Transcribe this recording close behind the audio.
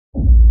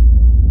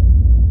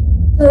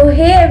So,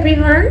 hey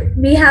everyone,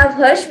 we have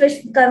Harsh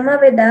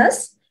Vishwakarma with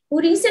us,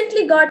 who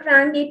recently got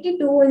rank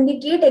 82 in the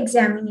GATE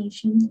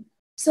examination.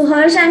 So,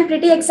 Harsh, I'm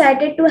pretty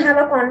excited to have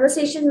a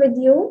conversation with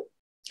you.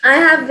 I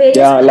have various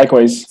Yeah,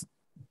 likewise.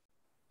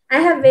 I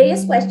have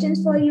various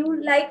questions for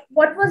you. Like,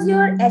 what was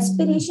your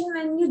aspiration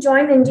when you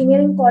joined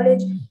engineering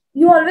college?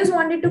 You always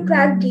wanted to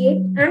crack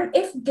GATE, and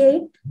if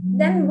GATE,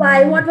 then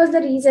why? What was the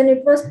reason?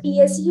 It was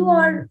PSU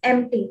or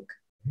MTech?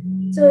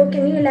 So,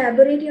 can you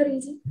elaborate your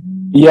reason?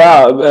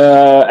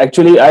 Yeah,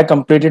 actually, I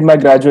completed my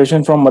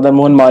graduation from Madan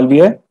Mohan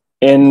Malviya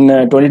in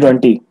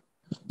 2020.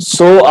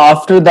 So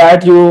after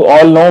that, you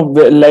all know,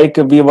 like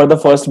we were the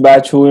first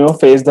batch who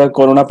faced the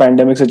Corona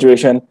pandemic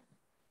situation.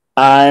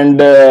 And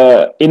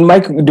in my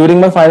during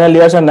my final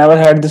years, I never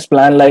had this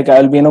plan like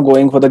I'll be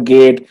going for the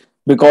gate,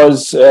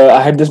 because I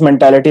had this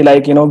mentality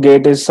like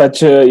gate is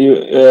such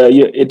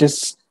it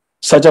is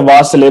such a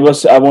vast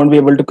syllabus. I won't be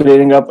able to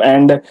clearing up.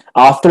 And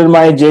after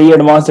my JE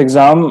advanced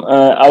exam,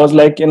 I was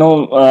like I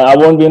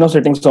won't be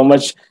sitting so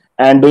much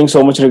and doing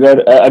so much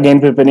rigor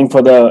again preparing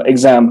for the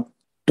exam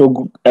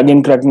to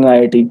again cracking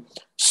IIT.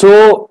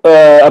 So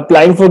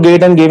applying for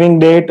gate and giving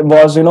date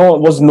was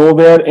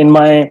nowhere in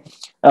my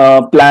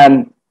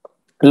plan,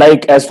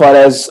 like as far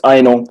as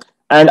I know.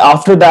 And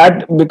after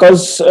that,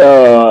 because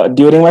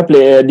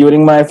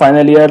during my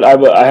final year,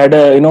 I had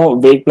a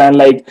vague plan,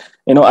 like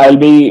I'll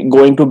be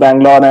going to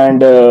Bangalore,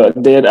 and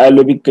there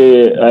I'll be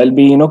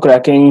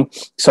cracking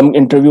some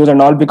interviews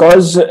and all,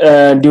 because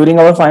during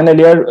our final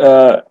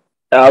year,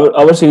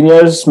 our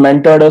seniors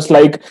mentored us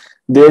like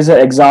there's an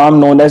exam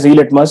known as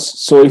e-litmus.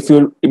 So if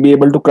you'll be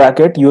able to crack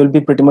it, you will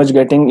be pretty much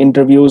getting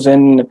interviews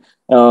in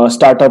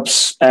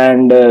startups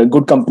and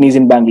good companies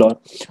in Bangalore.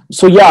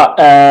 So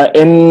yeah,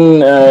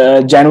 in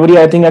January,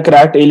 I think I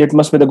cracked A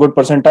litmus with a good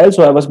percentile.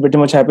 So I was pretty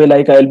much happy.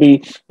 Like I'll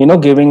be,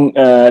 giving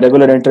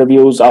regular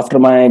interviews after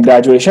my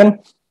graduation,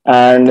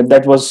 and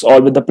that was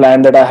all with the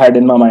plan that I had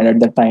in my mind at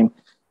that time.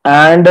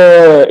 And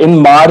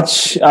in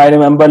March, I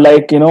remember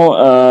like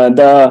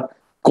the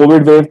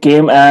COVID wave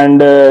came,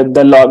 and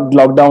the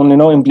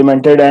lockdown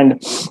implemented, and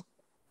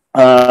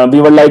we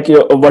were like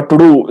what to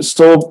do.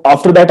 So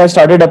after that, I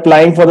started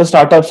applying for the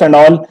startups and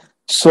all.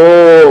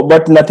 So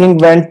but nothing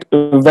went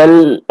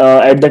well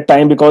at that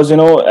time, because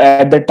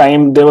at that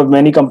time there were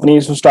many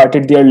companies who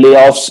started their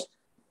layoffs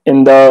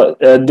in their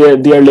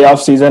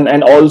layoff season,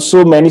 and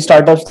also many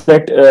startups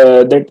that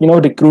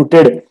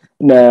recruited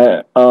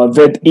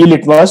with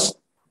e-litmus,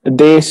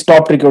 they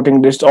stopped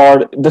recruiting this,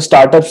 or the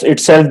startups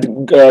itself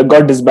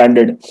got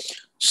disbanded.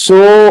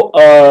 So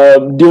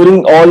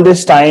during all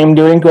this time,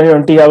 during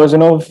 2020, I was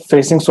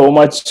facing so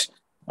much,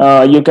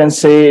 you can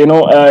say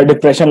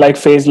depression like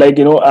phase, like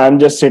I'm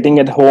just sitting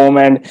at home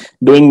and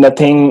doing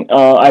nothing.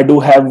 I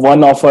do have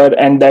one offer,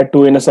 and that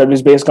too in a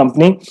service based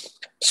company.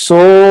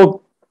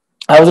 So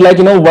I was like,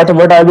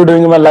 what I'll be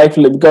doing in my life,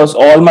 because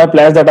all my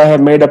plans that I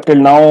have made up till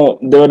now,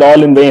 they were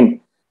all in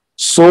vain.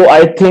 So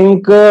I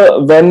think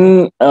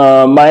when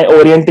my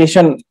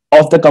orientation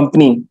of the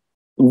company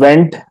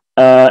went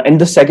in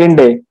the second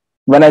day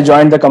when I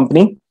joined the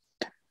company,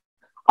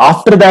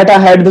 after that I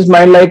had this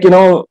mind like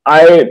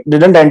I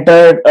didn't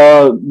enter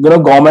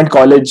government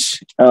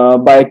college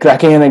by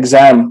cracking an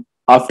exam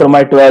after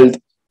my 12th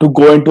to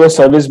go into a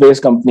service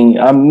based company.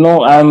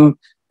 I'm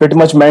pretty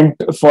much meant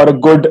for a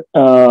good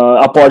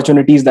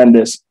opportunities than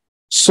this.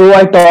 So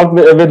I talked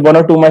with one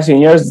or two my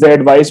seniors. They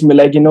advised me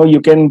like you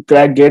can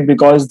crack gate,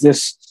 because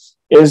this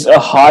is a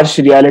harsh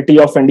reality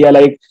of India.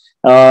 Like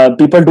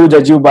people do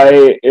judge you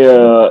by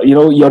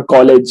your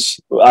college,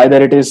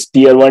 either it is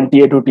tier 1,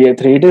 tier 2, tier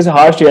 3. It is a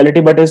harsh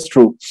reality, but it's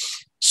true.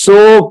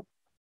 So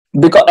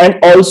because, and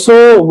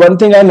also one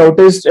thing I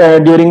noticed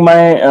during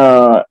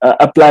my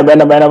apply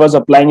when I was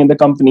applying in the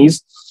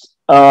companies,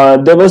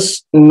 there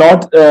was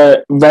not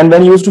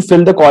when you used to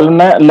fill the column,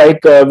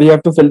 like we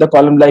have to fill the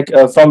column like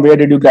from where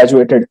did you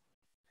graduated.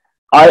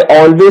 I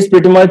always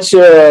pretty much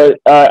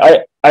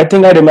I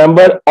think I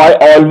remember I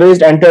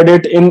always entered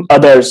it in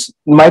others.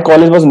 My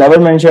college was never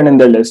mentioned in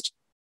the list.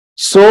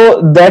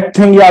 So that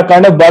thing, yeah,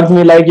 kind of bugged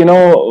me. Like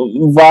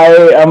why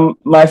am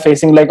I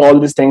facing like all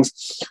these things?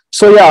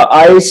 So yeah,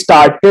 I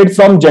started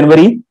from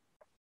January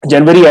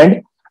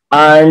end,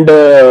 and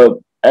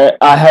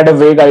I had a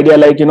vague idea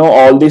like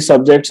all these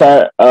subjects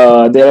are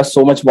there are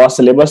so much vast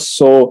syllabus.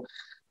 So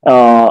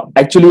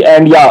actually,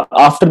 and yeah,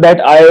 after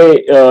that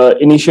I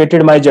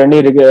initiated my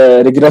journey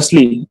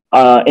rigorously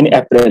in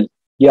April.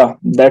 Yeah,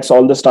 that's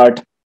all the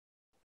start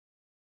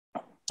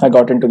I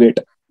got into it.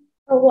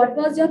 What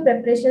was your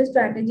preparation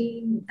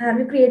strategy? Have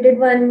you created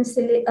one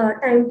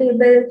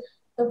timetable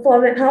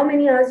for how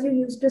many hours you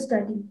used to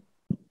study?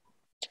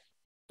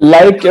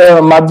 Like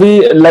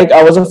Madhvi, like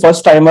I was a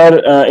first timer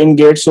in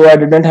Gate, so I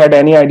didn't had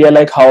any idea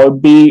like how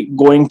I'd be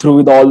going through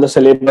with all the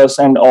syllabus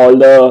and all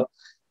the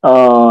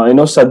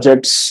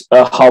subjects.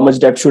 How much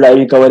depth should I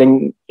be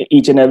covering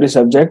each and every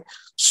subject?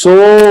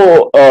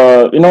 So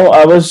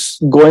I was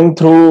going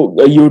through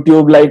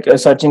YouTube, like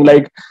searching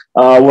like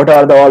what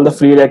are all the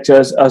free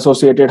lectures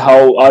associated.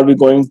 How are we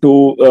going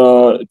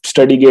to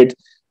study Gate?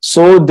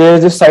 So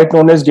there's this site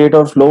known as Gate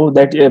or Flow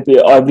that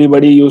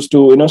everybody used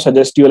to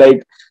suggest you,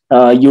 like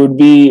you'd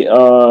be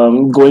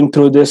going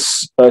through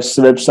this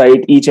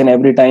website each and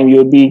every time.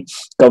 You'd be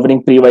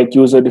covering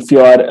pre-YQs, or if you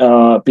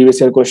are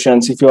previous year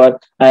questions, if you are,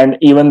 and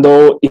even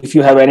though if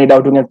you have any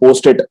doubt, you can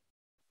post it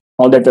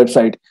on that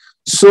website.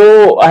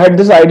 So I had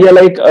this idea,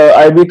 like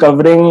I'll be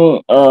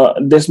covering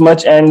this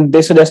much, and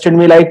they suggested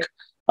me, like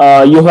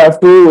you have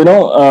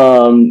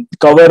to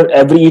cover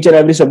every each and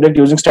every subject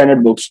using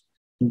standard books.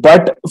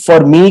 But for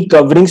me,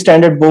 covering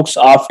standard books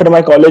after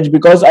my college,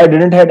 because I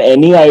didn't had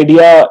any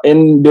idea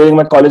in during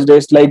my college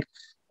days, like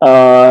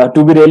to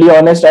be really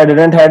honest, I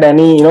didn't had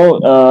any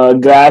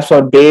grasp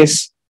or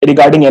base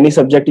regarding any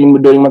subject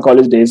in during my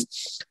college days.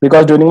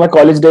 Because during my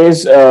college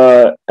days,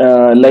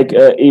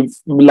 if,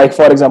 like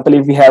for example,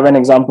 if we have an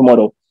exam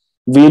tomorrow,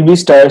 we'll be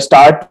start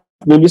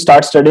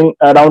studying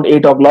around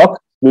 8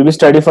 o'clock. We'll be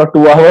study for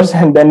 2 hours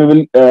and then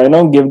we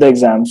will give the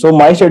exam. So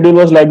my schedule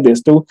was like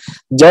this, to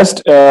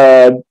just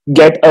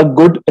get a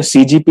good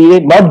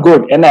CGPA, not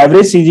good, an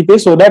average CGPA,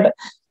 so that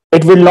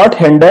it will not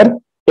hinder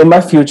in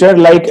my future.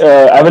 Like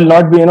I will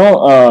not be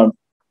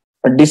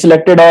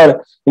deselected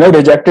or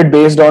rejected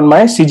based on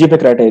my CGPA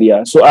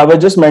criteria. So I was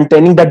just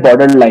maintaining that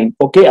borderline.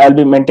 Okay, I'll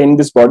be maintaining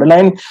this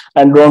borderline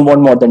and don't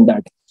want more than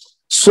that.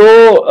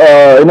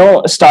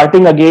 So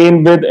starting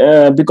again with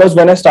because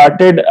when I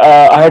started,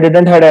 I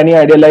didn't had any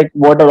idea like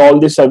what are all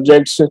these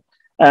subjects,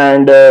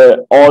 and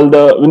all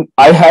the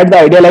I had the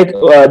idea like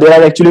there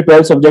are actually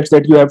 12 subjects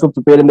that you have to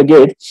prepare in the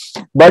gate,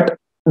 but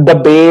the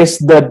base,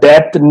 the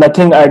depth,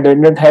 nothing. I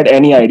didn't had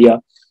any idea.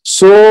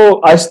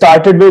 So I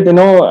started with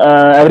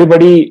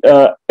everybody.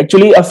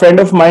 Actually, a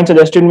friend of mine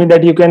suggested me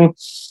that you can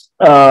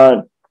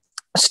uh,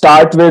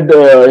 start with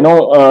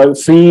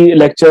free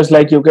lectures.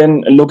 Like you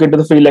can look into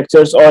the free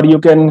lectures, or you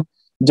can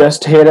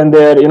just here and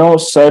there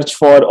search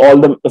for all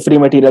the free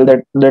material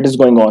that is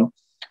going on.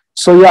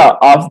 So yeah,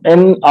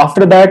 and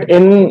after that,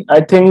 in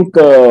I think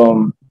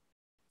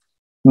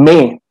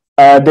May,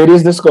 there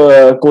is this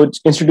coach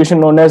institution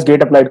known as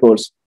Gate Applied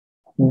Course.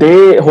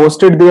 They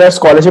hosted their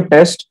scholarship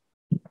test,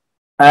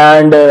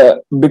 and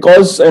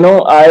because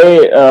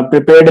I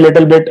prepared a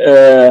little bit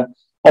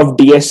of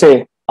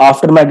DSA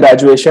after my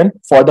graduation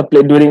for the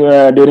play during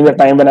the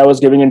time when I was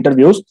giving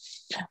interviews.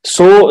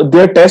 So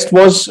their test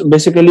was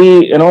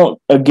basically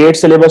a gate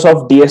syllabus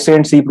of DSA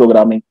and C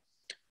programming.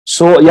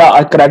 So yeah,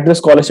 I cracked the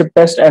scholarship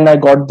test and I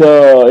got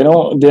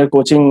the their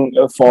coaching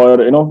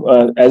for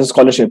as a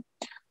scholarship.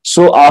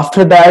 So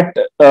after that,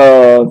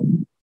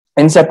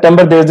 in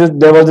September,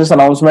 there was this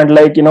announcement,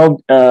 like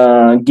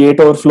Gate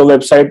Overflow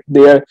website.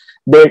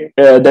 They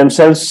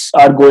themselves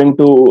are going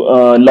to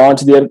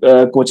launch their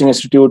coaching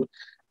institute.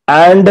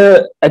 And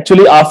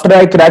actually, after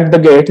I cracked the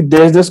gate,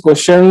 there's this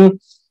question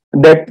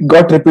that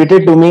got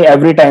repeated to me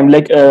every time.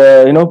 Like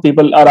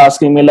people are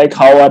asking me, like,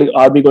 how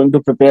are we going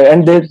to prepare?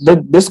 And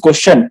this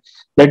question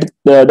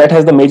that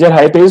has the major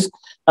hype is,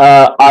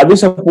 are we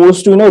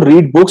supposed to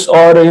read books,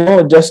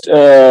 or just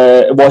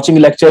watching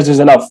lectures is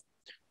enough?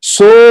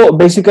 So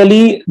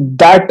basically,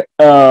 that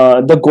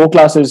the Go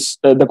classes,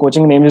 the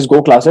coaching name is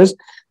Go classes,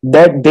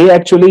 that they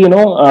actually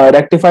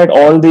rectified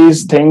all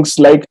these things.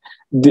 Like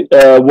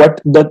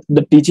what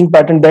the teaching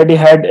pattern that they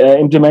had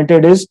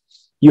implemented is,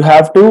 you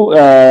have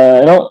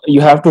to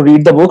you have to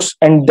read the books,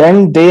 and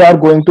then they are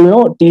going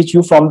to teach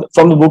you from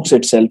the books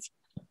itself.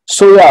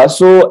 So yeah,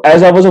 so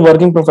as I was a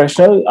working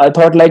professional, I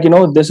thought, like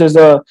this is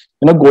a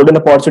golden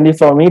opportunity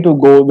for me to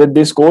go with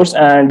this course.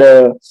 And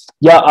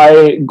yeah,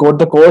 I got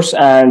the course,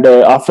 and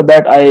after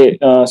that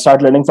I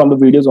start learning from the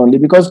videos only.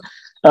 Because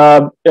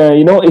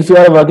if you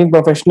are a working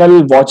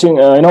professional, watching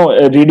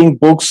reading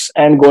books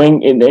and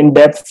going in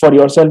depth for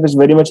yourself is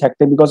very much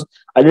hectic, because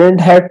I didn't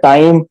have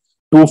time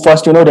to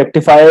first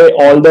rectify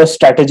all the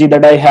strategy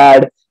that I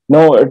had,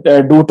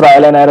 do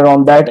trial and error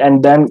on that,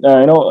 and then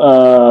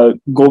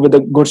go with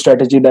a good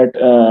strategy. That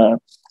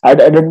I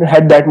didn't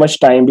had that much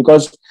time,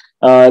 because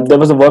there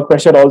was a work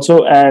pressure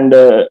also. And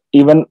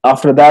even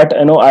after that,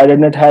 I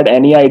didn't had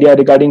any idea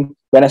regarding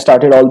when I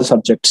started all the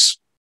subjects.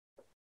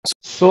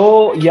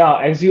 So yeah,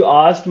 as you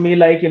asked me,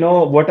 like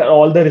what are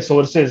all the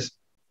resources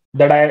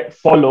that I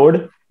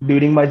followed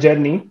during my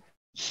journey.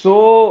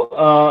 So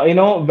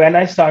when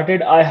I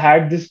started, I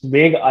had this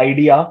vague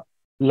idea,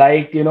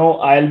 like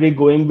I'll be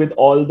going with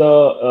all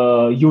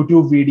the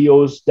YouTube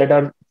videos that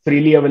are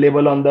freely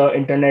available on the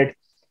internet.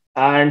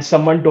 And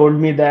someone told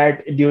me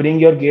that during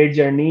your gate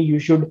journey, you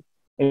should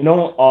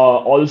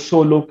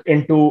also look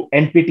into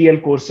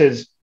NPTEL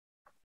courses.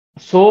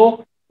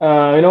 So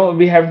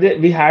we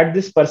had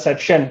this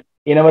perception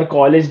in our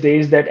college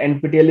days that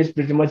NPTEL is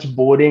pretty much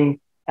boring,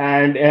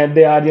 and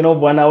they are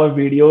 1 hour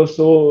videos.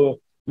 So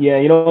yeah,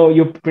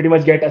 you pretty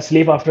much get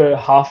asleep after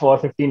half or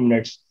 15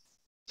 minutes.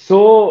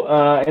 So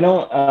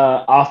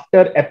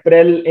after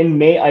April, in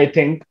May, I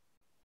think,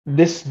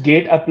 this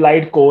Gate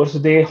Applied course,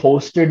 they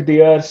hosted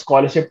their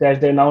scholarship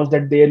test. They announced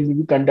that they will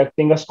be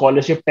conducting a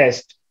scholarship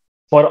test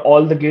for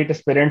all the Gate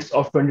aspirants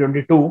of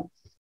 2022.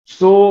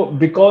 So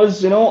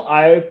because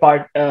I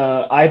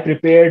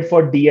prepared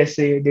for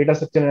DSA, data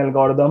structure and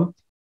algorithm,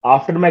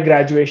 after my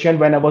graduation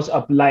when I was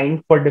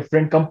applying for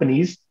different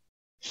companies.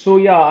 So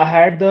yeah, I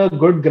had the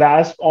good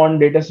grasp on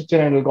data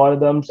structure and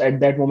algorithms at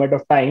that moment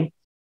of time.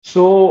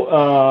 So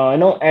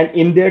and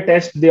in their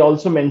test they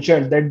also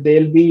mentioned that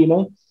they'll be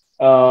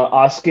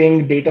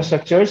asking data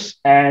structures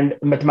and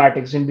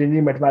mathematics,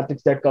 engineering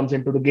mathematics that comes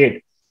into the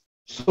gate.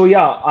 So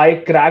yeah,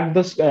 I cracked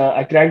this.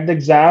 I cracked the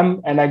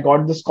exam and I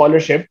got the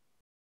scholarship.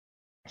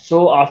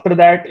 So after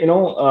that,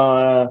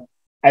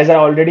 as I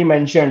already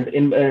mentioned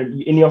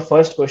in your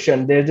first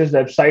question, there's this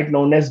website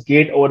known as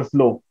Gate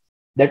Overflow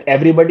that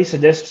everybody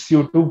suggests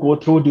you to go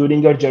through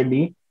during your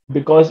journey,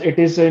 because it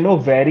is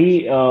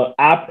very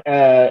apt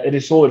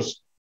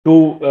resource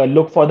to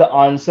look for the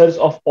answers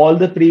of all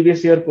the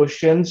previous year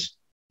questions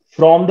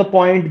from the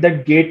point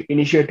that Gate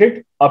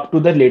initiated up to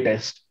the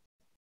latest.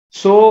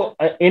 So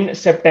in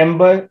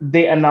September,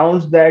 they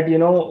announced that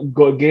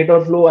Gate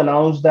or Flow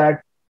announced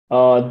that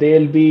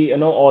they'll be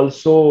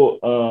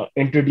also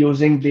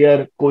introducing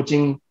their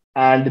coaching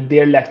and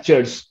their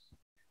lectures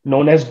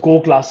known as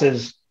Go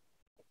classes.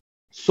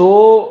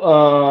 So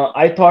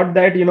I thought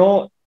that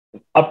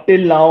up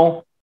till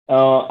now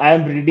I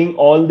am reading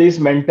all these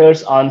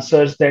mentors'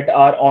 answers that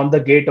are on the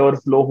Gate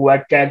Overflow who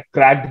had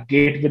cracked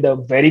Gate with a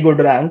very good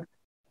rank,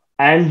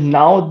 and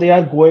now they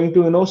are going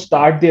to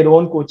start their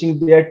own coaching.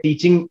 They are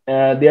teaching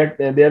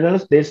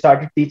they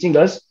started teaching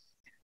us.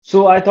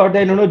 So I thought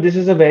that this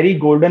is a very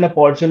golden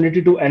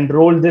opportunity to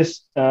enroll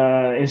this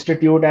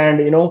institute and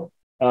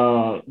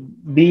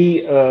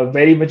be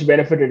very much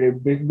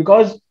benefited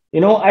because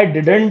I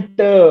didn't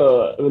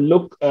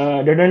look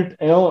didn't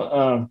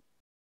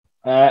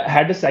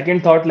had a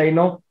second thought like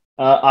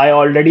I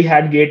already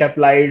had gate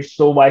applied,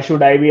 so why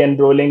should I be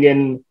enrolling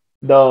in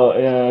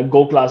the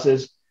go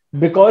classes?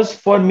 Because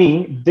for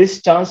me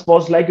this chance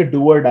was like a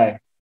do or die.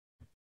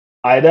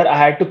 Either I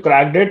had to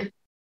crack it,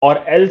 or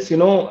else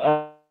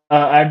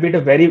I'd be at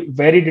a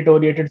very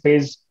deteriorated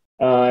phase.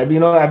 I'd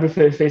be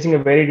facing a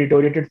very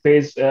deteriorated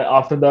phase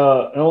after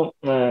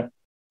the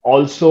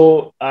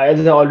also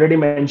as I already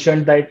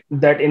mentioned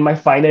that in my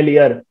final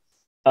year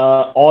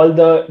all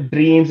the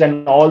dreams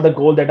and all the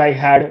goal that I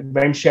had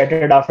went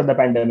shattered after the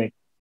pandemic.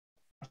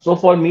 So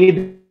for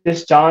me,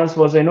 this chance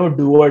was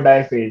do or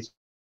die phase.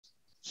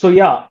 So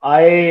yeah,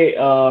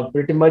 I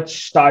pretty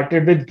much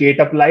started with Gate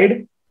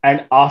Applied,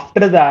 and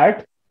after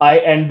that, I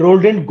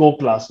enrolled in Go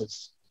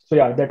classes. So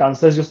yeah, that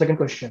answers your second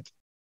question.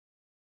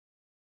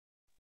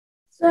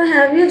 So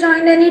have you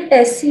joined any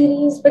test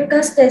series?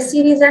 Because test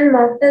series and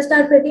mock tests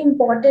are pretty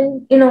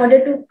important in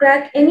order to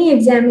crack any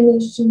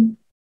examination.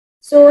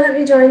 So have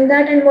you joined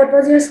that and what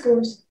was your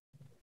scores?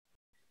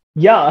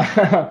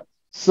 Yeah.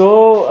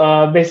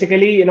 So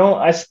basically, when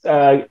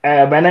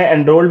I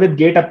enrolled with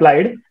Gate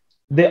Applied,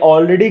 they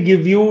already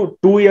give you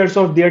 2 years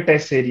of their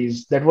test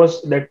series. That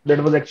was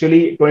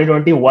actually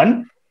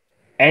 2021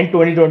 and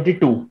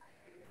 2022.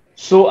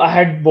 So I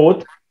had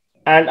both,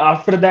 and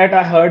after that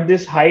I heard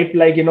this hype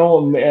like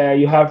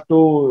you have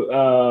to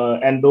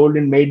enroll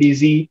in Made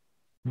Easy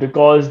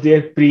because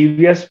their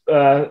previous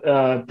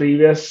I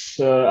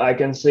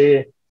can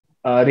say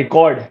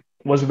record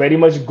was very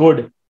much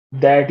good,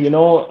 that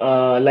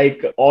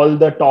like all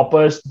the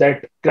toppers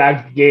that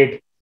cracked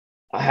gate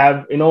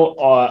have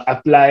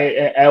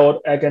apply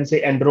or I can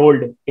say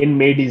enrolled in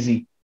Made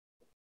Easy.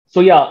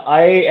 So yeah,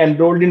 I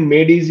enrolled in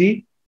Made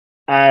Easy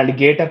and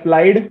Gate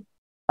Applied.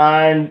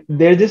 And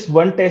there's this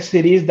one test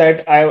series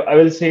that I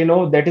will say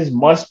that is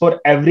must for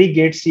every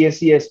Gate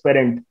CSE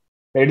aspirant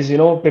that is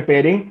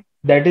preparing.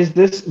 That is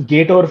this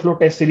Gate Overflow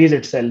test series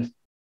itself.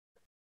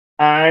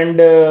 And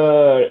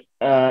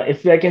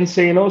if I can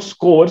say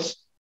scores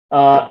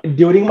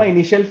during my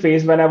initial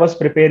phase when I was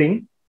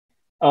preparing,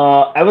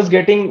 I was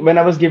getting when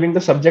I was giving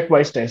the subject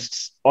wise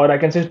tests, or I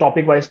can say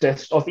topic wise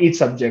tests of each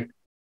subject.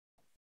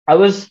 I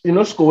was,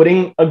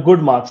 scoring a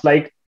good marks.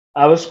 Like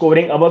I was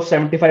scoring above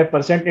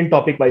 75% in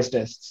topic wise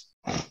tests.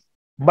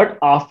 But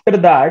after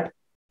that,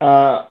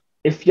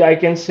 if I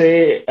can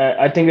say,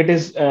 I think it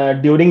is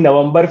during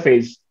November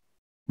phase,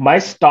 my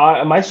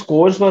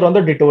scores were on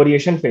the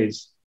deterioration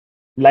phase.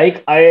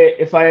 Like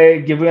if I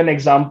give you an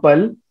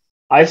example,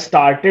 I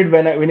started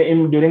when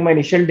in during my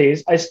initial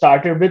days, I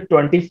started with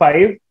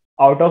 25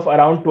 out of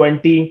around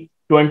 20,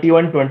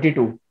 21,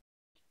 22.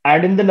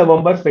 And in the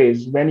November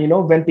phase, when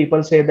when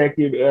people say that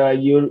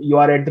you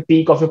are at the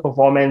peak of your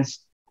performance,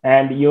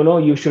 and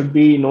you should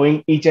be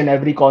knowing each and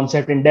every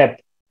concept in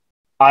depth,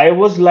 I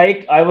was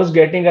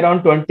getting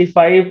around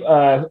 25.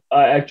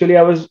 Actually,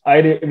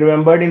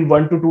 remembered in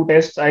 1 to 2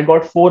 tests I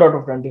got 4 out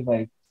of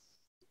 25.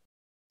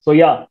 So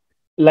yeah,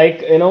 like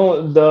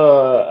the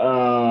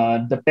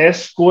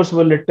test scores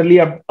were literally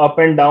up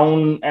and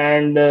down,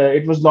 and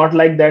it was not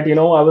like that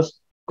I was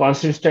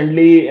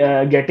consistently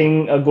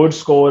getting a good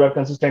score or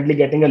consistently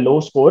getting a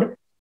low score.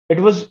 It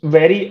was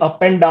very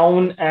up and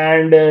down.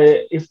 And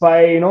if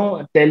I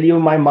tell you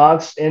my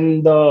marks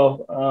in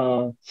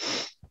the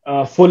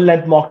full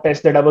length mock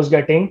test that I was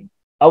getting,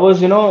 I was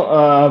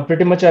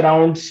pretty much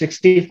around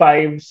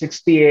 65,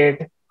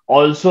 68.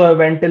 Also I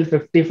went till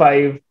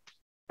 55.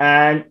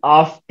 And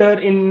after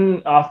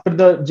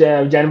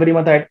the January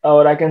month,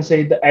 or I can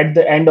say at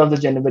the end of the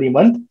January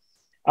month,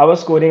 I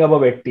was scoring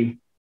above 80.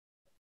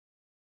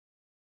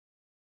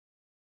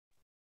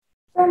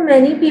 So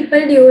many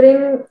people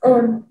during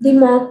the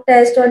mock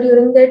test or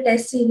during their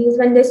test series,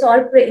 when they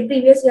solve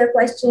previous year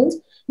questions,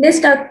 they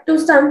stuck to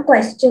some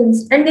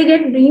questions and they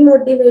get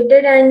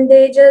demotivated and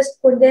they just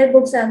put their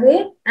books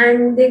away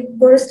and they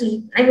go to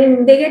sleep. I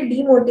mean, they get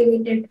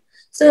demotivated.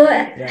 So,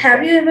 Yeah.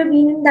 have you ever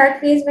been in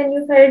that phase when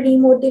you felt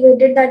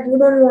demotivated that you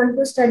don't want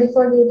to study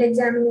for GATE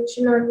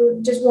examination or you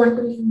just want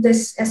to leave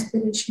this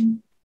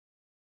aspiration?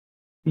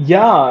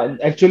 Yeah,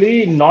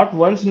 actually, not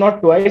once,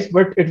 not twice,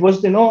 but it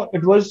was,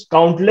 it was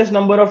countless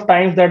number of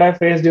times that I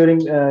faced during,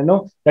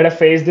 that I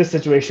faced this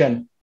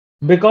situation.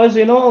 Because,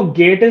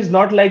 GATE is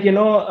not like,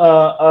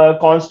 a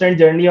constant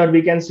journey, or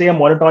we can say a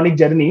monotonic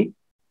journey.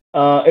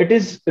 It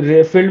is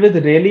filled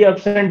with really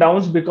ups and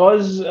downs,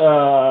 because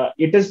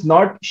it is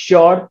not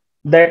sure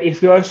that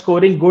if you are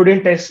scoring good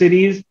in test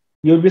series,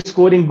 you'll be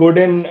scoring good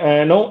in,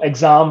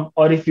 exam,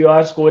 or if you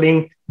are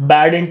scoring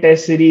bad in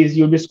test series,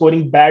 you'll be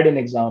scoring bad in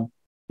exam.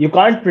 You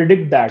can't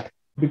predict that,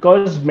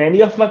 because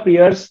many of my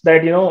peers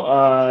that,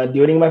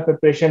 during my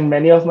preparation,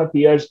 many of my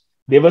peers,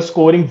 they were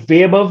scoring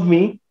way above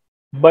me,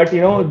 but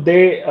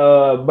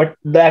but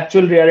the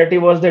actual reality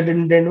was they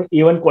didn't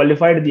even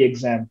qualify the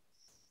exam.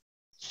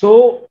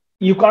 So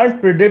you can't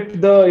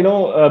predict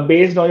the,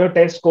 based on your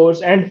test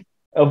scores. And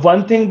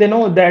one thing they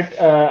know that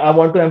I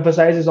want to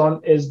emphasize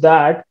is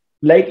that,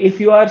 like, if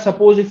you are,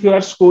 suppose if you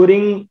are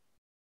scoring,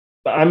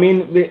 I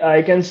mean,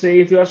 I can say,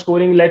 if you are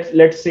scoring,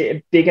 let's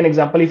say, take an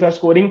example, if you are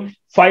scoring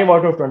 5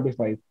 out of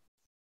 25,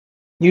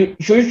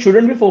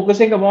 shouldn't be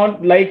focusing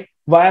upon, like,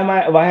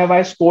 why have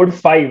I scored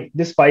 5,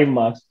 this 5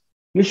 marks.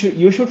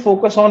 You should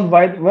focus on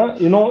why, well,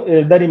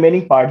 the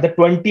remaining part, the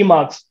 20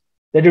 marks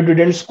that you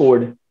didn't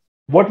scored.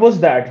 What was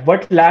that?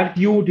 What lacked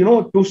you,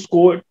 to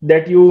score,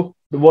 that you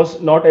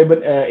was not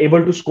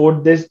able to score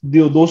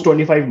those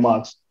 25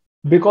 marks?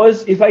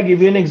 Because if I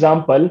give you an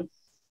example,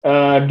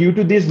 due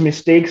to these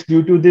mistakes,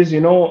 due to this,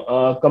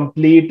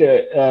 complete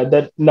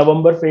the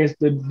November phase,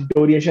 the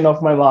deterioration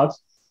of my marks,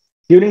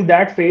 during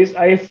that phase,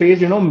 I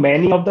faced,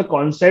 many of the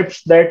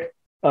concepts that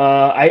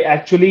I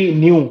actually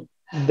knew,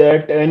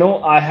 that,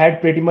 I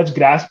had pretty much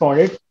grasp on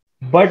it.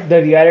 But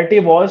the reality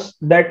was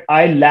that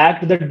I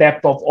lacked the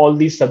depth of all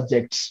these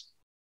subjects.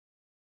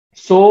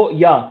 So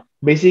yeah,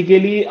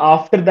 basically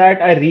after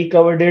that, I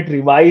recovered it,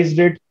 revised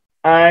it.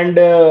 And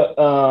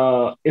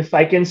if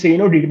I can say,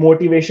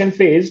 demotivation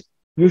phase,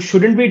 you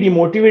shouldn't be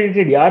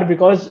demotivated, yeah,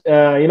 because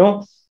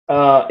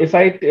if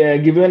I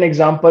give you an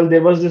example,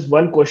 there was this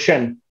one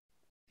question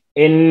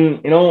in,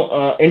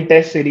 in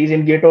test series,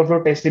 in gate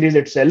overflow test series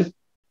itself,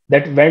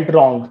 that went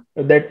wrong,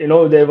 that,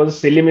 there was a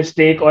silly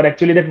mistake, or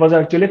actually that was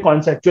actually a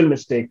conceptual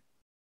mistake.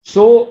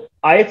 So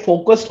I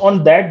focused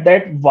on that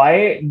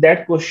why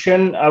that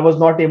question I was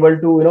not able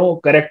to,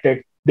 correct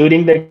it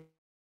during the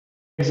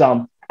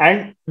exam.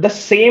 And the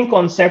same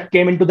concept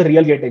came into the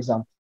real gate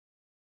exam.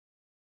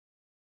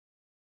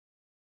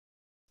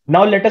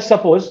 Now let us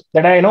suppose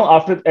that I,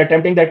 after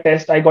attempting that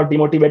test, I got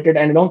demotivated,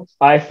 and,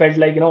 I felt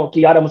like,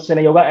 कि यार अब मुझसे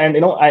नहीं होगा,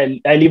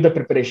 and, I leave the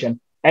preparation.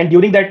 And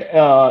during that,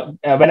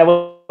 when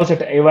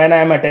I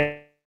am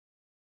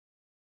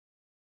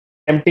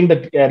attempting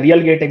the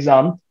real gate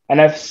exam,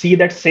 and I see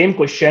that same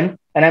question,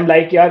 and I'm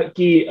like, यार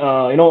कि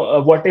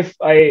what if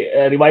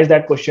I revise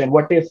that question?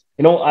 What if,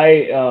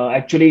 I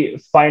actually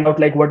find out,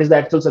 like, what is the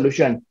actual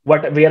solution,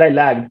 where I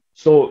lagged?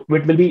 So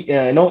it will be,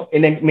 in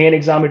a main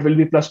exam, it will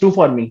be +2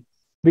 for me,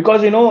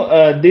 because,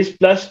 this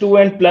 +2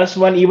 and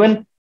 +1,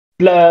 even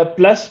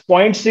plus zero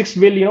point 0.6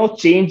 will,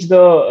 change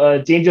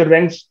your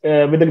ranks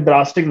with a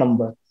drastic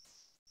number.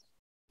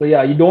 So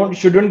yeah, you don't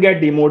shouldn't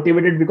get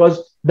demotivated,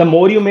 because the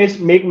more you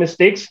make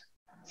mistakes,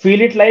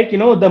 feel it like,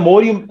 the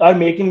more you are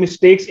making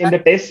mistakes in the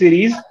test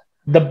series,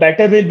 the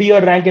better will be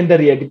your rank in the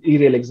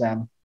real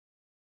exam.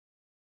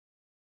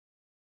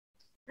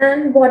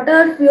 And what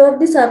are few of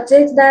the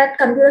subjects that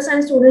computer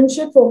science students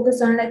should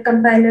focus on, like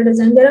compiler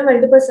design? There are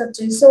multiple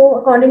subjects. So,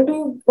 according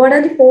to what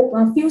are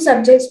the few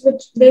subjects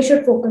which they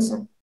should focus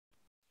on?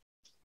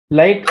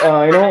 Like,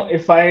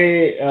 if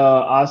I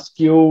ask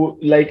you,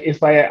 like,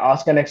 if I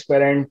ask an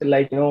aspirant,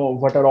 like,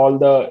 what are all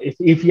the,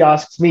 if he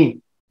asks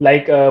me,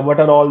 like, what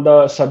are all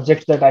the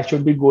subjects that I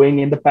should be going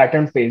in the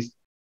pattern phase,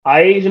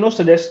 I,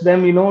 suggest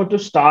them, to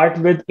start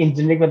with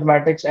engineering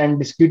mathematics and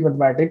discrete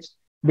mathematics,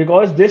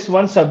 because this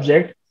one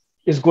subject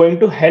is going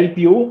to help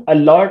you a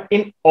lot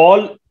in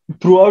all,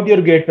 throughout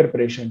your gate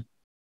preparation,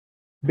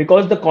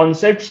 because the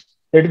concepts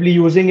that we'll be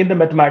using in the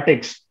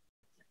mathematics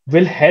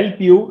will help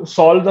you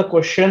solve the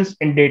questions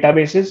in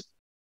databases.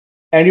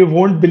 And you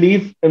won't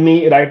believe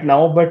me right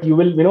now, but you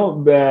will,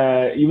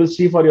 you will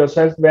see for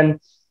yourself when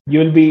you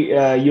will be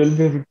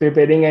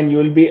preparing, and you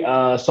will be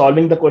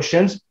solving the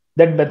questions,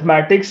 that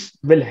mathematics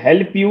will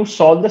help you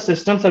solve the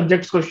system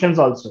subjects questions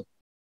also,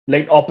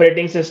 like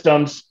operating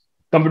systems,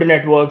 computer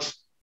networks,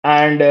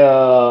 and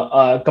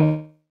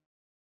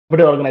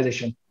computer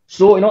organization.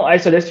 So, I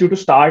suggest you to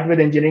start with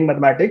engineering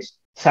mathematics,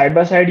 Side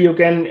by side, you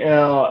can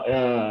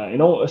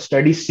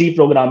study C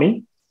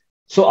programming.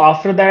 So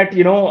after that,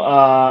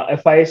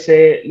 if I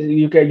say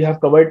you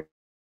have covered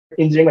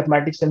engineering,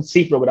 mathematics, and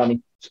C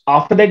programming.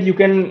 After that, you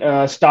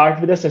can start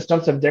with the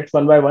system subjects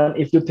one by one.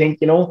 If you think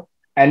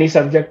any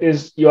subject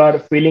is you are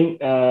feeling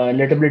a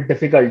little bit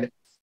difficult,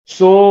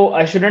 so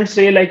I shouldn't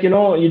say like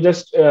you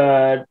just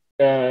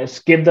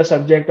skip the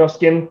subject or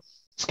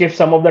skip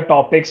some of the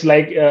topics.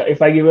 Like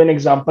if I give you an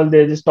example,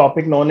 there's this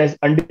topic known as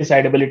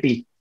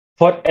undecidability.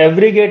 For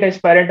every gate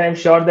aspirant, I'm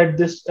sure that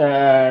this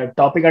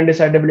topic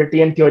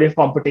undecidability and theory of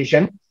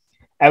competition,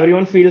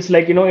 everyone feels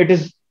like it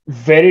is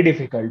very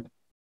difficult.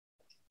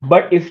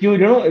 But if you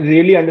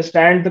really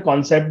understand the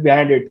concept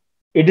behind it,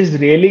 it is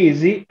really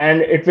easy,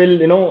 and it will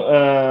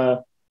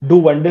do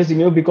wonders in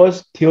you,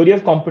 because theory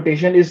of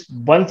competition is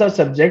one such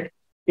subject.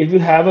 If you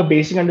have a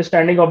basic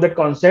understanding of that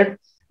concept,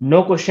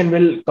 no question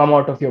will come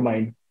out of your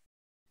mind.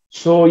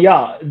 So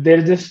yeah, there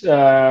is this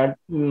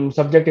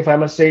subject. If I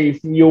must say,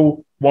 if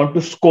you want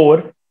to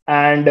score,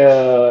 and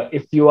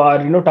if you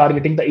are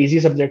targeting the easy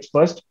subjects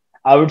first,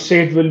 I would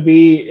say it will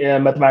be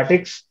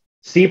mathematics,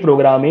 C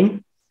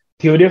programming,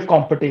 theory of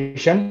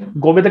competition.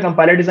 Go with the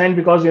compiler design,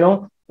 because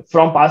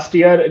from past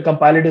year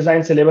compiler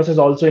design syllabus has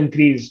also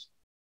increased.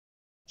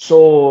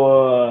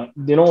 So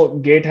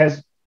Gate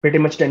has pretty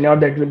much tenure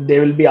that they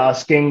will be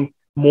asking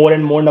more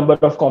and more number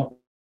of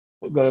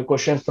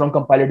questions from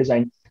compiler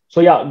design.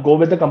 So yeah, go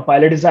with the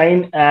compiler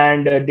design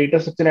and data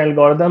structure and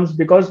algorithms,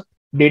 because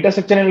data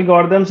structure and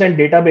algorithms and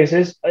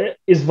databases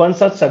is one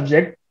such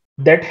subject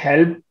that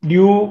help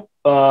you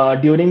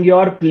during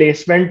your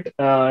placement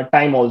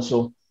time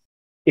also.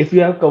 If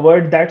you have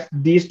covered that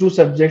these two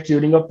subjects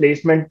during your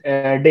placement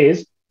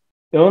days,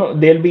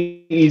 they'll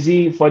be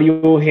easy for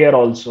you here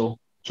also.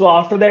 So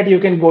after that, you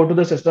can go to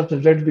the system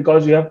subjects,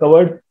 because you have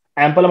covered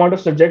ample amount of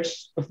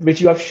subjects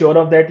which you are sure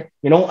of that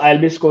I'll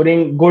be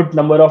scoring good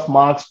number of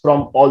marks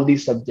from all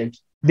these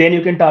subjects. Then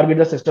you can target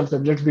the system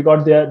subjects,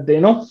 because they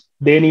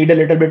need a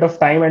little bit of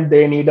time, and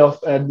they need a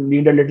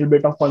little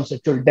bit of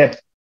conceptual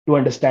depth to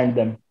understand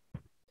them.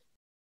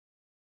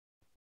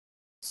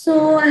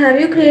 So, have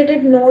you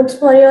created notes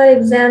for your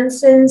exams,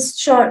 since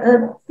short,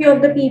 few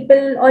of the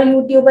people or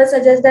YouTubers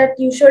suggest that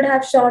you should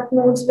have short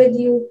notes with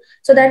you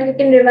so that you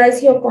can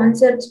revise your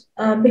concepts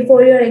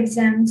before your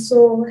exam.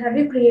 So, have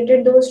you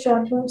created those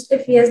short notes?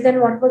 If yes,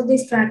 then what was the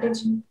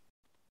strategy?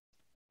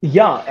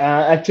 Yeah,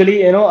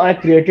 actually, I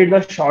created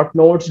the short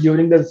notes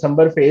during the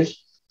December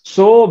phase.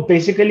 So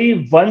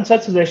basically, one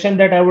such suggestion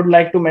that I would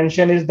like to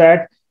mention is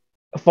that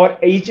for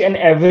each and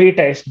every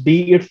test,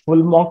 be it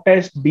full mock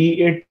test,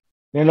 be it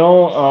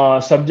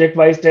subject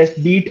wise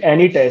test, be it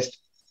any test,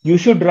 you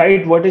should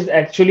write what is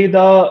actually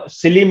the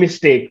silly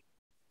mistake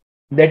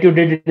that you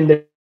did in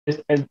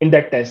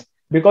that test.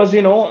 Because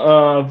we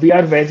are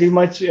very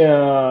much we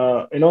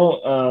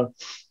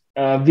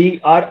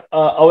are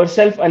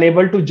ourselves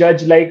unable to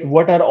judge like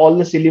what are all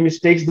the silly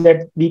mistakes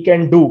that we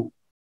can do,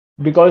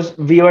 because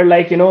we were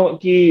like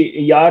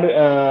ki yaar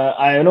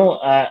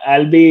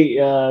I'll be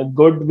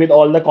good with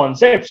all the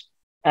concepts,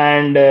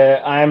 and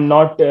I am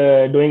not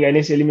doing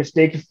any silly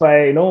mistake if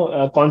I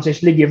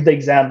consciously give the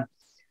exam.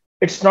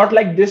 It's not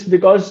like this,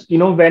 because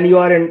when you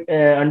are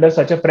under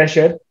such a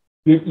pressure,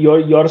 you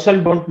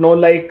yourself don't know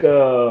like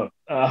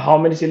how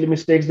many silly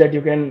mistakes that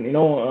you can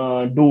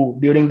do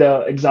during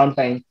the exam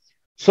time.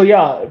 So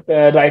yeah,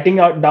 writing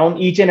out down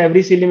each and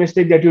every silly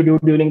mistake that you do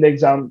during the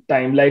exam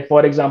time, like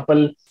for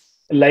example,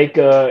 like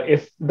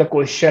if the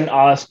question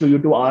asked to you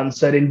to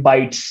answer in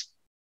bytes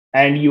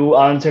and you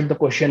answered the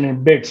question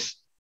in bits,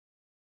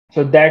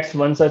 so that's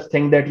one such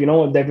thing that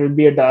that will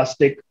be a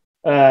drastic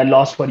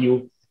loss for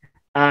you.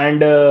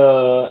 And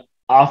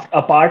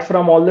apart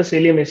from all the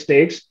silly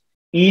mistakes,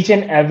 each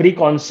and every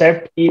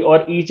concept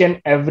or each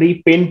and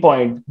every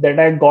pinpoint that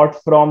I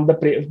got from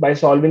by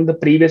solving the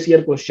previous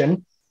year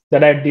question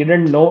that I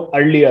didn't know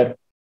earlier,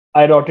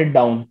 I wrote it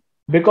down.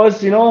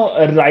 Because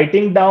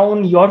writing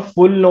down your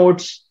full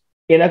notes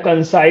in a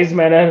concise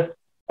manner,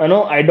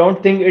 I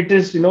don't think it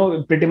is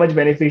pretty much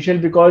beneficial,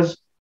 because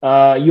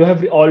you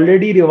have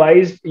already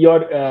revised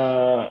your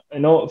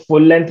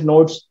full length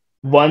notes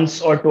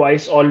once or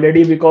twice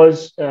already,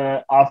 because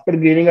after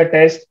giving a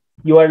test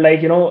you are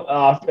like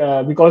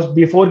because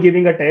before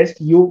giving a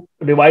test you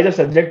revise a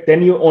subject,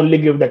 then you only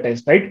give the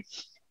test, right?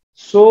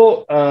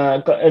 So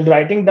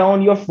writing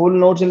down your full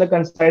notes in a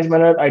concise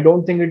manner, I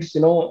don't think it's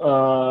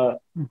a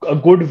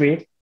good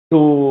way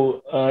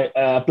to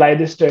apply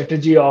this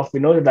strategy of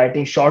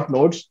writing short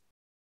notes.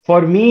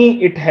 For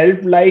me it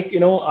helped, like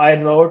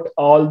I wrote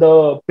all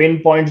the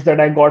pinpoints that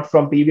I got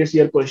from previous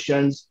year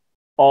questions.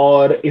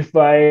 Or if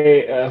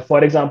I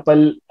for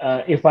example,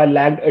 if I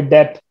lacked a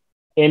depth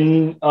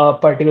in a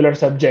particular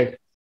subject,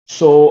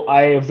 so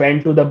I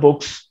went to the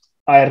books,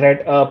 I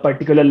read a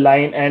particular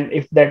line, and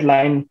if that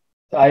line,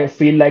 I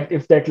feel like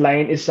if that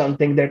line is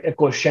something that a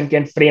question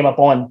can frame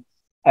upon,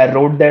 I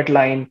wrote that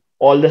line.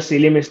 All the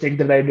silly mistake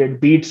that I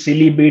did, beat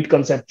silly, beat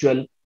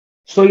conceptual.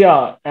 So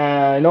yeah,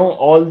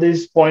 all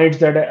these points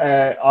that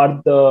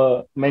are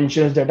the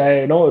mentions that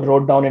I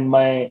wrote down in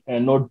my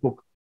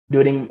notebook.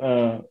 during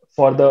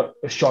for the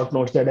short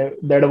notes that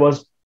I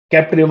was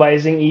kept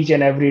revising each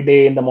and every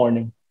day in the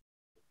morning.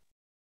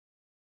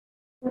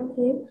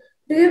 Okay.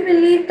 Do you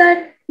believe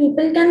that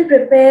people can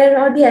prepare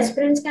or the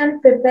aspirants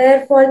can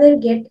prepare for their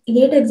gate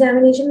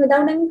examination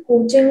without any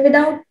coaching,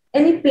 without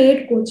any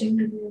paid coaching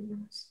to be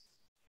honest?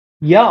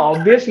 Yeah,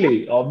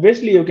 obviously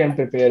you can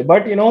prepare,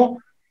 but you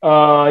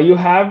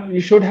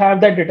should have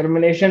that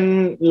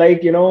determination,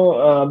 like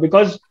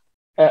because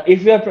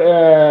if you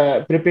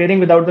are preparing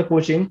without the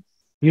coaching,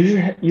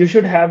 you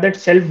should have that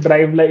self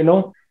drive, like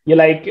you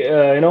like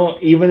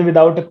even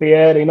without a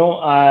pair,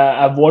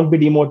 I won't be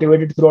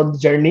demotivated throughout the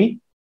journey.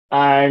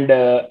 And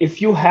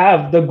if you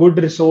have the good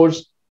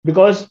resource,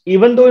 because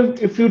even though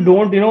if you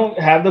don't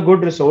have the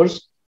good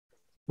resource,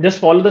 just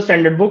follow the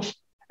standard books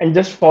and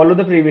just follow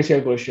the previous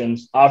year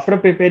questions. After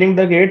preparing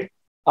the gate,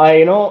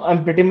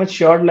 I'm pretty much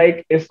sure,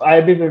 like if I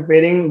be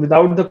preparing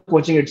without the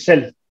coaching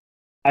itself,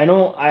 I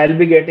know I'll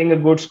be getting a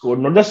good score.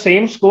 Not the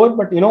same score,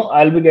 but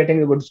I'll be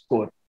getting a good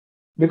score.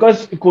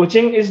 Because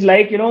coaching is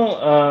like,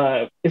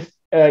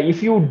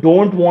 if you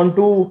don't want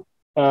to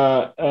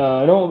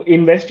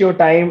invest your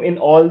time in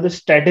all the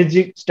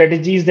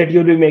strategies that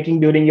you'll be making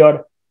during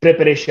your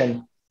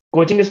preparation,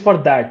 coaching is for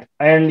that,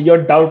 and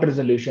your doubt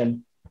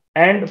resolution.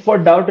 And for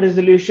doubt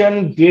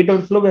resolution, Gate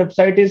Overflow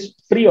website is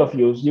free of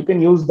use. You can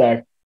use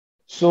that.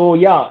 So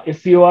yeah,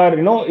 if you are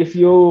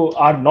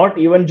not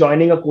even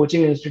joining a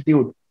coaching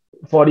institute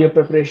for your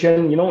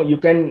preparation, you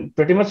can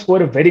pretty much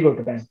score a very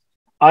good time.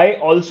 I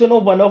also know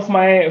one of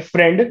my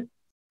friend,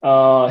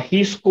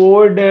 he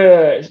scored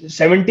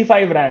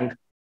 75 rank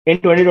in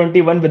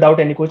 2021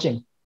 without any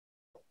coaching.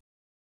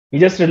 He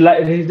just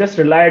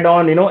relied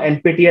on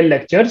NPTEL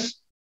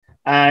lectures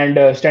and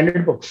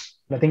standard books,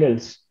 nothing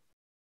else.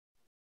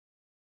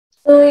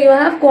 So you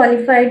have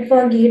qualified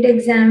for GATE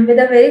exam with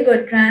a very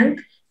good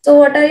rank. So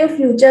what are your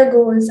future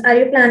goals? Are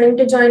you planning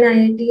to join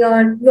IIT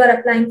or you are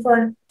applying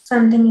for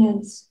something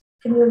else?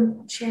 Can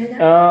you share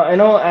that? I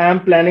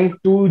am planning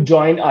to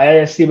join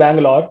IISc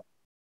Bangalore.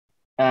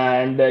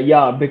 And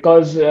yeah,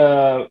 because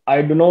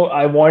I do know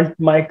I want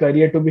my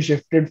career to be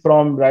shifted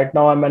from, right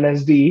now I'm an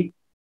SD,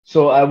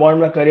 so I want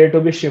my career to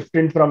be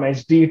shifted from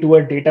SD to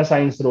a data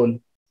science role.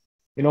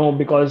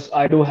 Because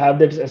I do have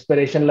this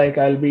aspiration, like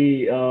I'll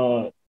be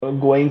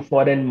going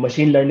for a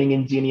machine learning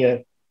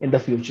engineer in the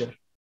future.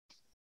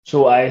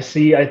 So I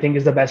think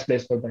is the best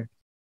place for that.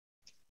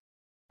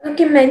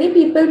 Okay, many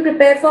people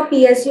prepare for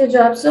PSU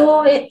jobs.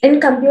 So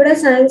in computer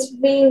science,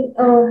 we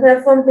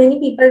hear from many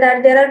people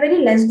that there are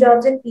very less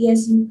jobs in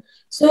PSU.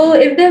 So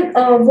if they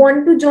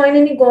want to join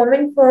any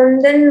government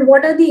firm, then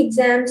what are the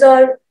exams,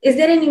 or is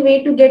there any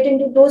way to get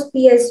into those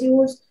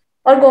PSUs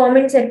or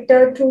government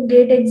sector through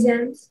GATE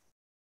exams?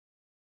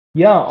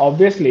 Yeah,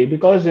 obviously,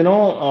 because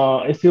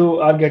if you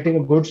are getting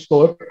a good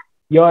score,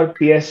 your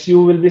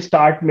PSU will be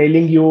start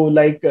mailing you,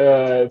 like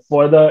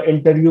for the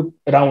interview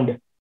round.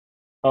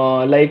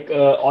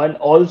 And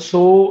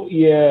also,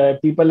 yeah,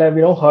 people have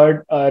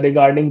heard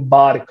regarding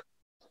Bark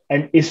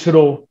and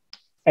ISRO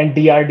and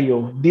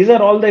DRDO. These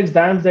are all the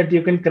exams that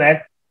you can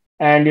crack,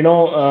 and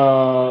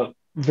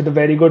with a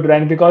very good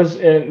rank, because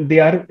they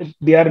are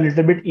a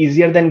little bit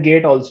easier than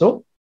Gate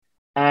also.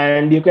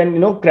 And you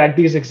can crack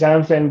these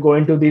exams and go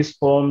into these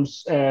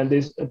firms,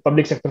 these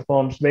public sector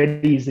firms,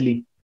 very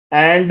easily.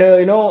 And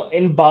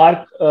in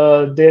Bark,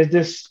 there's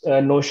this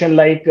notion,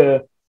 like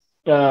you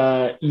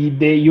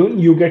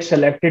get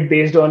selected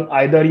based on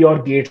either your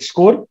Gate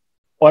score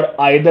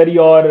or either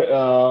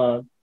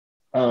your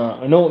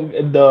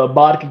the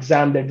Bark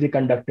exam that they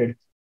conducted.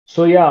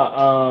 So yeah,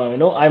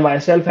 I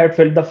myself had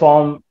filled the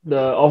form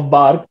of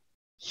Bark.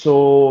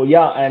 So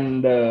yeah,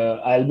 and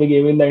I'll be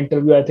giving the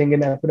interview, I think,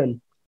 in April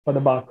for the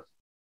Bark.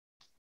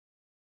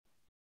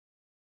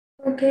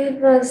 Okay, it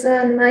was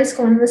a nice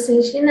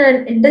conversation.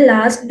 And at the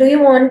last, do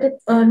you want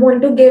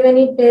to give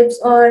any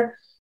tips or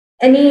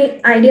any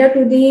idea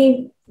to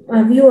the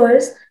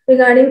viewers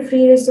regarding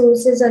free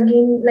resources?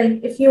 Again,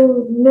 like if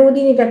you know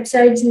the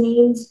websites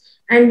names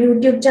and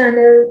YouTube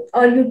channel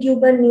or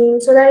YouTuber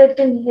names, so that it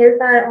can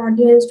help our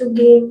audience to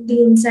gain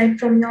the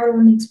insight from your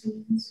own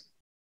experience.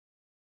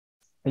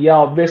 Yeah,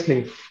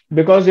 obviously,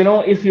 because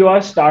if you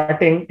are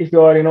starting, if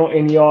you are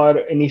in your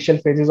initial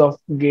phases of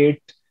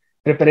Gate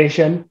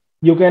preparation,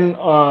 you can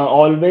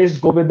always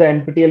go with the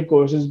NPTEL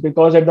courses,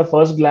 because at the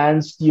first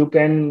glance you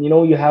can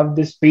you have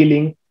this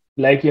feeling,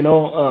 like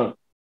all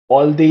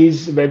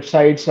these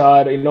websites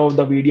are,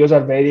 the videos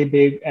are very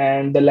big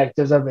and the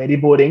lectures are very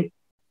boring.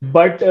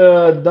 But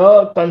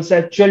the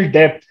conceptual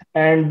depth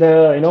and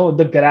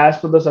the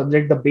grasp of the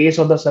subject, the base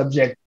of the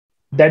subject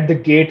that the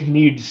Gate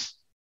needs,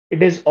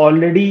 it is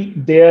already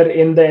there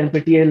in the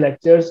NPTEL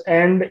lectures.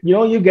 And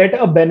you get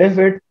a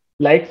benefit.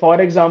 Like for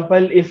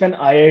example, if an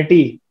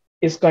IIT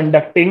is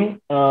conducting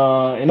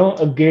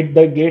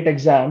the Gate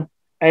exam,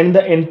 and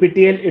the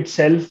NPTEL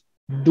itself,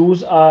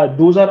 those are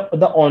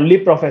the only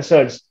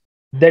professors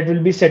that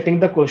will be setting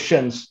the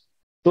questions.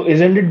 So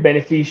isn't it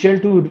beneficial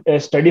to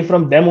study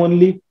from them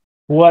only,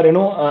 who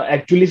are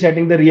actually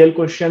setting the real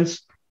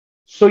questions?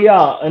 So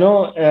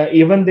yeah,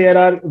 even there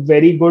are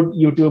very good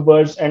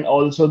YouTubers and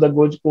also the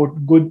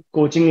good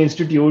coaching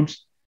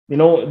institutes,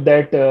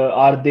 that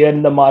are there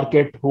in the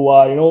market who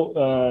are,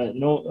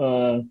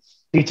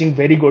 teaching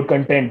very good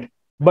content.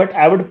 But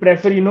I would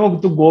prefer,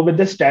 to go with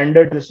the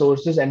standard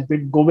resources and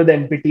go with the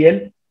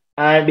NPTEL.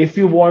 And if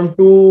you want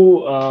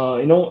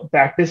to,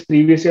 practice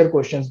previous year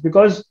questions,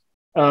 because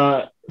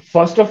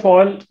first of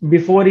all,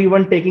 before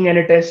even taking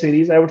any test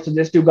series, I would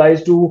suggest you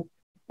guys to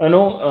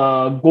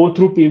go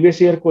through previous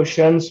year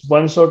questions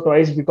once or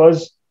twice,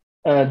 because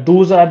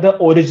those are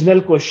the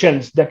original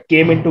questions that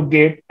came into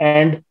gate,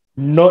 and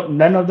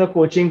none of the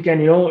coaching can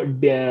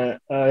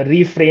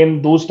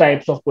reframe those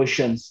types of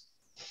questions.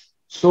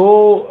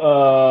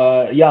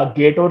 So yeah,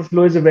 Gate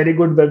Overflow is a very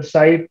good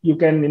website. You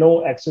can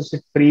access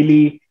it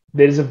freely.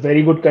 There is a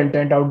very good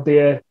content out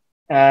there,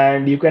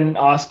 and you can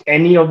ask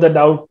any of the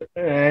doubt,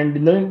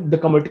 and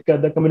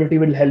the community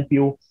will help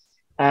you.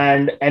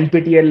 And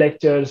NPTEL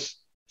lectures,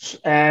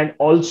 and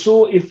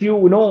also if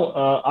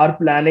are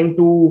planning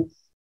to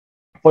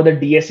for the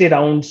DSA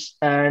rounds,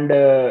 and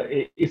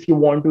if you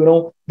want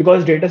to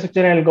because data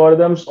structure and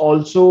algorithms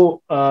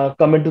also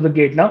come into the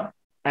gate now,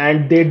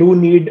 and they do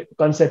need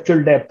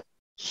conceptual depth.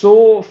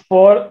 So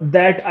for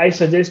that, I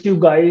suggest you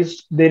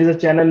guys, there is a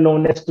channel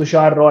known as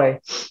Tushar Roy.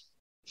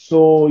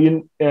 So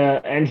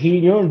and he,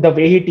 the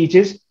way he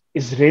teaches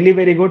is really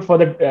very good for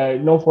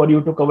the for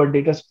you to cover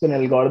data structure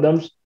and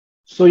algorithms.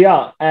 So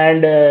yeah,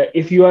 and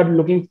if you are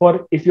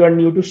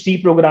new to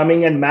C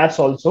programming and maths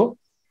also,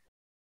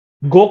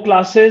 Go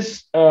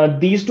classes,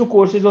 these two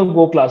courses of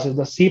Go classes,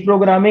 the C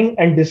programming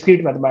and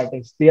discrete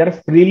mathematics, they are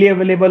freely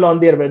available on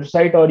their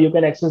website, or you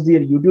can access their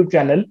YouTube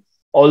channel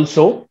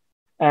also.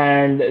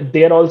 And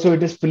there also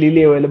it is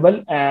freely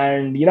available.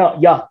 And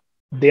yeah,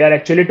 they are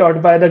actually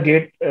taught by the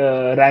gate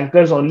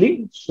rankers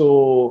only.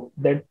 So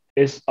that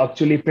is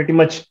actually pretty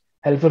much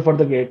helpful for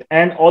the gate.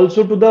 And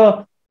also to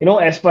the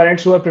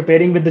aspirants who are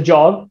preparing with the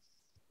job,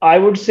 I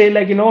would say,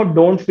 like,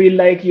 don't feel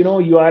like,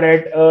 you are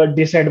at a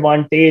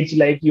disadvantage,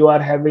 like you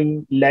are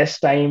having less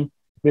time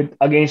with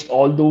against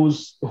all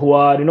those who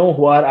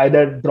are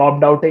either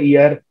dropped out a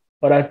year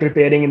or are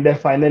preparing in their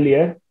final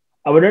year.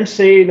 I wouldn't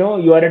say,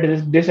 you are at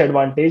a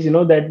disadvantage,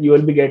 that you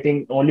will be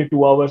getting only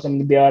 2 hours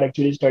and they are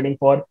actually studying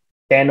for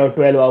 10 or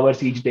 12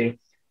 hours each day.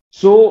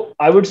 So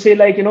I would say,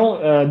 like,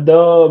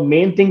 the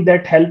main thing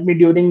that helped me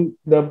during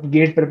the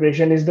gate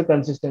preparation is the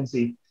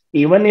consistency.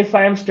 Even if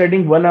I am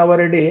studying 1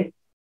 hour a day,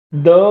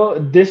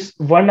 the this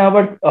 1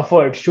 hour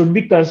effort should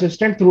be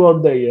consistent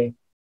throughout the year.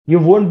 You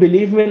won't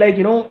believe me, like,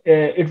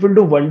 it will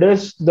do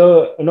wonders.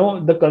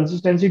 The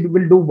consistency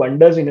will do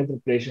wonders in your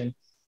preparation.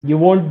 You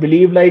won't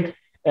believe, like,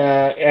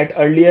 at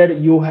earlier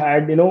you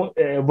had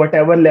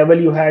whatever level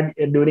you had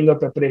during your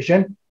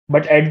preparation,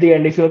 but at the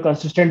end, if you are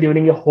consistent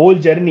during your whole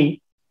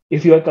journey,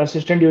 if you are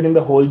consistent during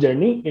the whole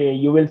journey,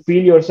 you will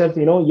feel yourself,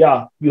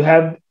 yeah, you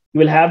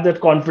will have that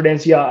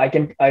confidence. Yeah, I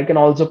can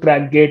also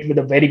crack gate with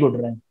a very good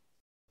rank.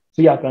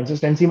 So yeah,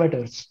 consistency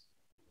matters.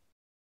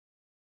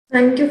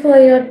 Thank you for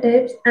your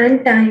tips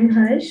and time,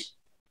 Harsh.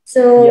 Yeah,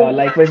 So,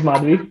 likewise,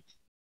 Madhvi.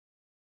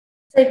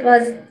 so it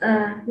was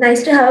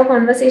nice to have a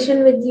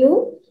conversation with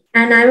you.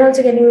 And I'm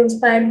also getting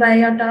inspired by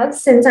your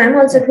talks since I'm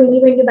also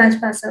 2020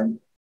 batch pass out.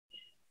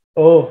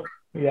 Oh,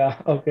 yeah,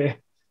 okay.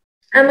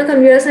 I'm a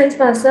computer science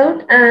pass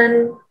out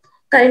and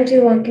currently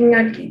working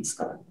at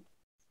KingsCon.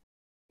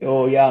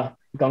 Oh, yeah.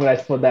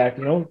 Congrats for that,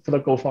 for the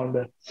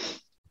co-founder.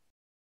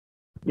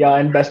 Yeah,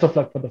 and best of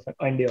luck for the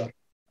endeavor.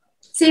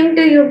 Same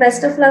to you.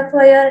 Best of luck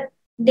for your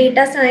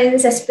data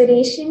science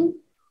aspiration.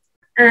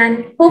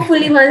 And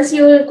hopefully, once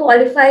you will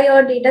qualify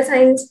your data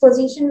science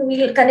position,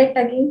 we'll connect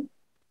again.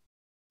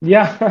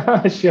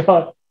 Yeah,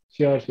 sure,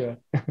 sure, sure.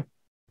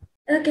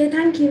 Okay,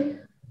 thank you.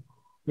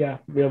 Yeah,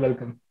 you're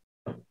welcome.